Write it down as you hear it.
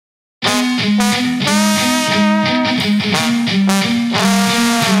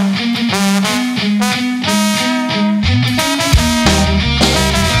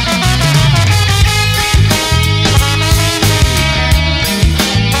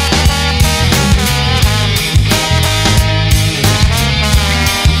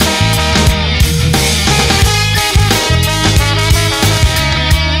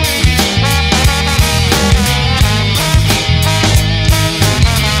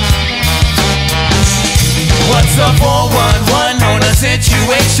What's the 411 on a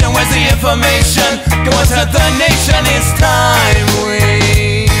situation? Where's the information? Going to the nation, it's time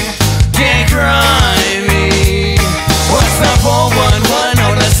we get grimy. What's the 411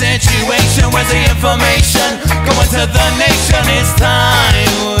 on a situation? Where's the information? Going to the nation, it's time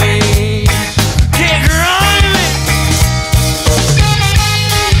we get grimy.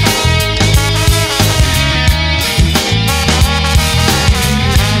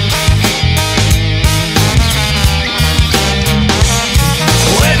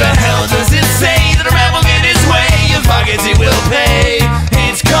 The hell does it say that a man will get his way? If pockets he will pay.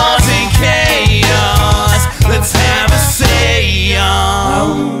 It's causing chaos. Let's have a say.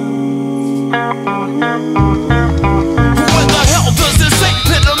 What the hell does it say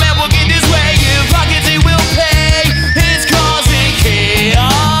that a man will get his way? If pockets he will pay. It's causing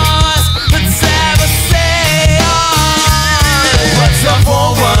chaos. Let's have a say. What's the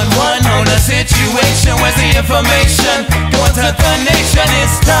 411 on a situation? Where's the information? Going to the nation,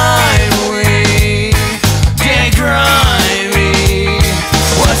 it's time we get grimy.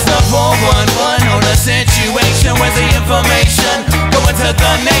 What's the 411 on a situation? Where's the information? Going to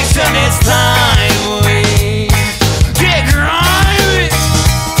the nation, it's time we get grimy.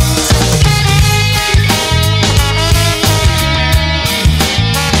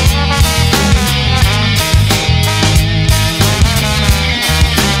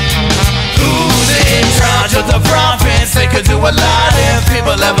 Who's in charge of the prophets? They could do a lot if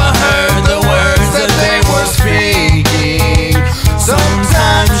people ever heard the words that they were speaking,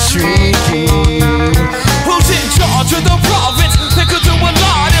 sometimes shrieking. Who's in charge of the prophets? They could do a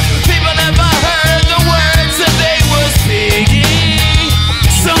lot if people ever heard the words that they were speaking,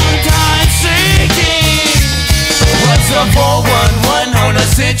 sometimes shrieking. What's the 411 on a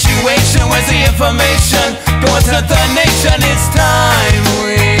situation? Where's the information? Going to the nation, it's time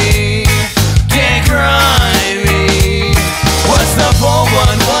we get grimy. What's the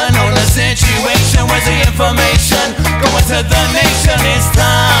 411 on a situation? Where's the information? Going to the nation, it's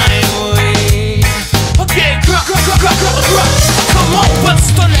time we get Come on,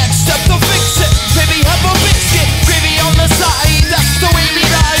 what's the next step to fix it? Baby, have a biscuit, gravy on the side. That's the way we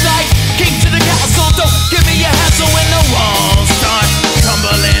ride like king to the castle. Don't give me a hassle when the walls start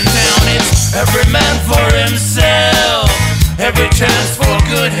tumbling down. It's every man for himself, every chance for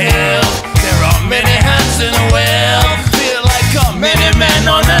good health. There are many hands in the well. Feel like a mini man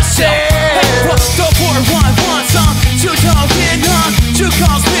on a shelf. Hey, what's the 411 song? Two tall kid on, two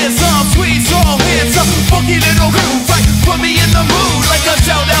calls piss off, sweet soul hits a funky little groove, right? Put me in the mood like a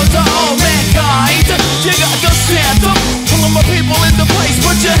shout out to all mankind. You got to stand up, pull my people into place.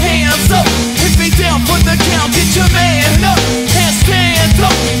 Put your hands up, hit me down for the count. Get your man up and stand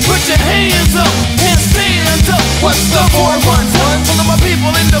up. Put your hands up and stand up. What's the 411? Pull my people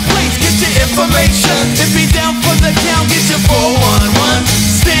into place. Get your information. Hit me down for the count. Get your 411.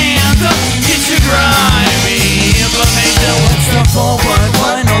 Stand up. Get your grimy information. What's the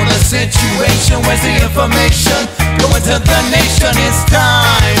 411 on the situation? Where's the information? Going to the nation, it's time.